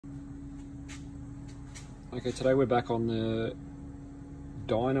Okay, today we're back on the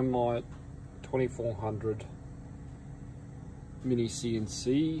Dyna 2400 mini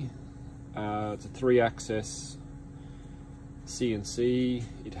CNC. It's a 3-axis CNC.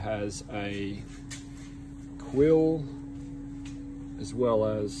 It has a quill as well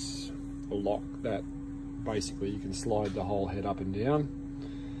as a lock that basically you can slide the whole head up and down.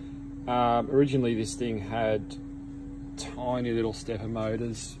 Originally this thing had tiny little stepper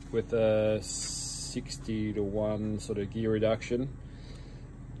motors with a 60-to-1 sort of gear reduction.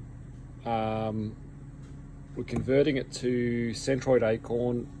 We're converting it to centroid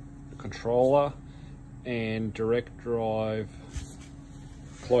acorn controller and direct drive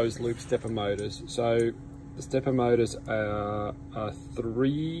closed loop stepper motors. So the stepper motors are a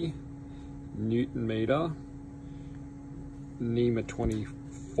 3 Newton meter NEMA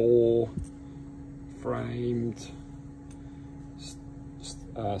 24 framed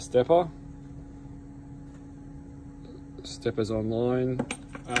stepper. Steppers online.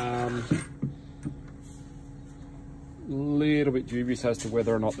 Little bit dubious as to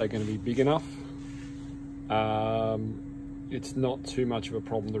whether or not they're going to be big enough. It's not too much of a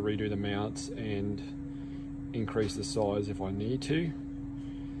problem to redo the mounts and increase the size if I need to,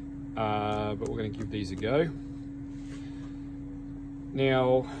 but we're going to give these a go.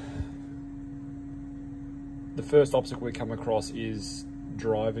 Now, the first obstacle we come across is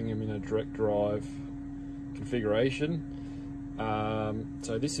driving them in a direct drive configuration.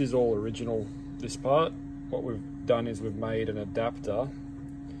 So this is all original, this part. What we've done is we've made an adapter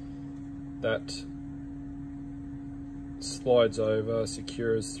that slides over,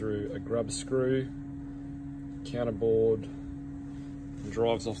 secures through a grub screw, counterboard, and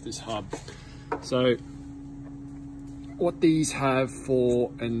drives off this hub. So what these have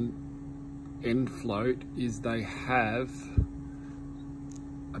for an end float is they have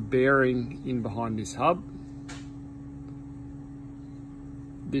a bearing in behind this hub.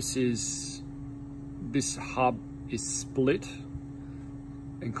 This hub is split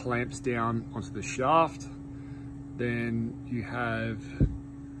and clamps down onto the shaft. Then you have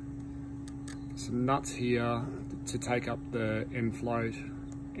some nuts here to take up the end float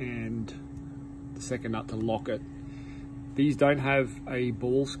and the second nut to lock it. These don't have a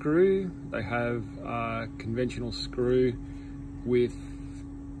ball screw, they have a conventional screw with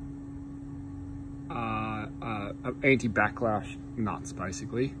anti-backlash nuts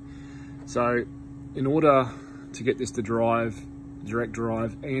basically. So in order to get this to drive, direct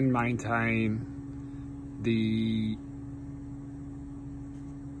drive, and maintain the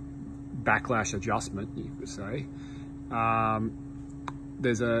backlash adjustment, you could say,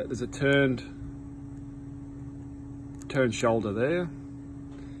 there's a turned shoulder there,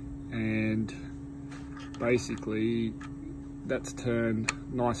 and basically that's turned,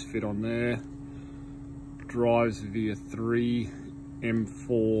 nice fit on there, drives via 3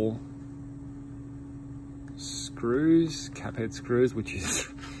 M4 screws, cap head screws, which is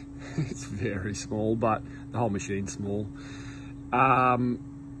it's very small, but the whole machine's small. And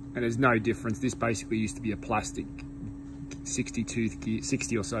there's no difference. This basically used to be a plastic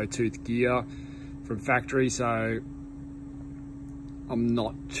 60 or so tooth gear from factory, so I'm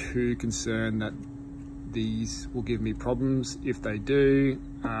not too concerned that these will give me problems. If they do,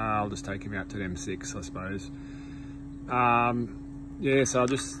 I'll just take them out to an M6, I suppose. Yeah, so I'll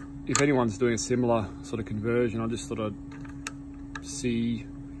just, if anyone's doing a similar sort of conversion, I'll just sort of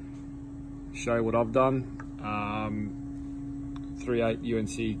show what I've done. 3/8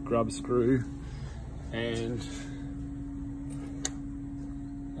 UNC grub screw, and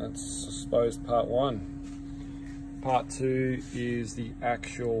that's, I suppose, part 1. Part 2 is the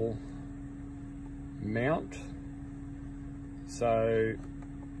actual mount. So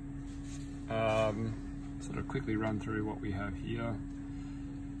sort of quickly run through what we have here.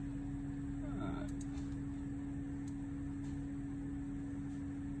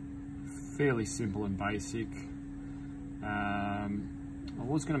 Fairly simple and basic. I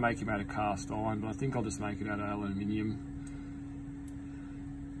was going to make him out of cast iron, but I think I'll just make it out of aluminium,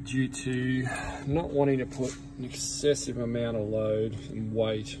 due to not wanting to put an excessive amount of load and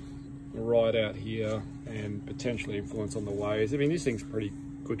weight right out here and potentially influence on the waves. I mean, this thing's pretty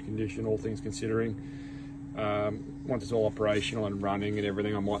good condition, all things considering. Once it's all operational and running and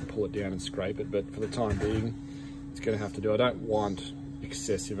everything, I might pull it down and scrape it, but for the time being, it's going to have to do. I don't want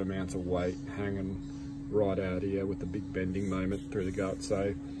excessive amounts of weight hanging right out here with the big bending moment through the gut.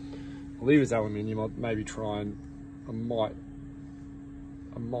 So I'll leave it as aluminium. I'll maybe try and I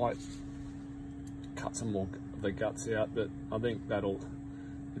might cut some more of the guts out, but I think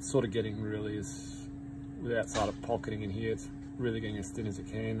it's sort of getting really, without sort of pocketing in here, it's really getting as thin as it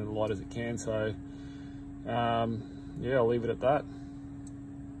can and light as it can. So Yeah, I'll leave it at that.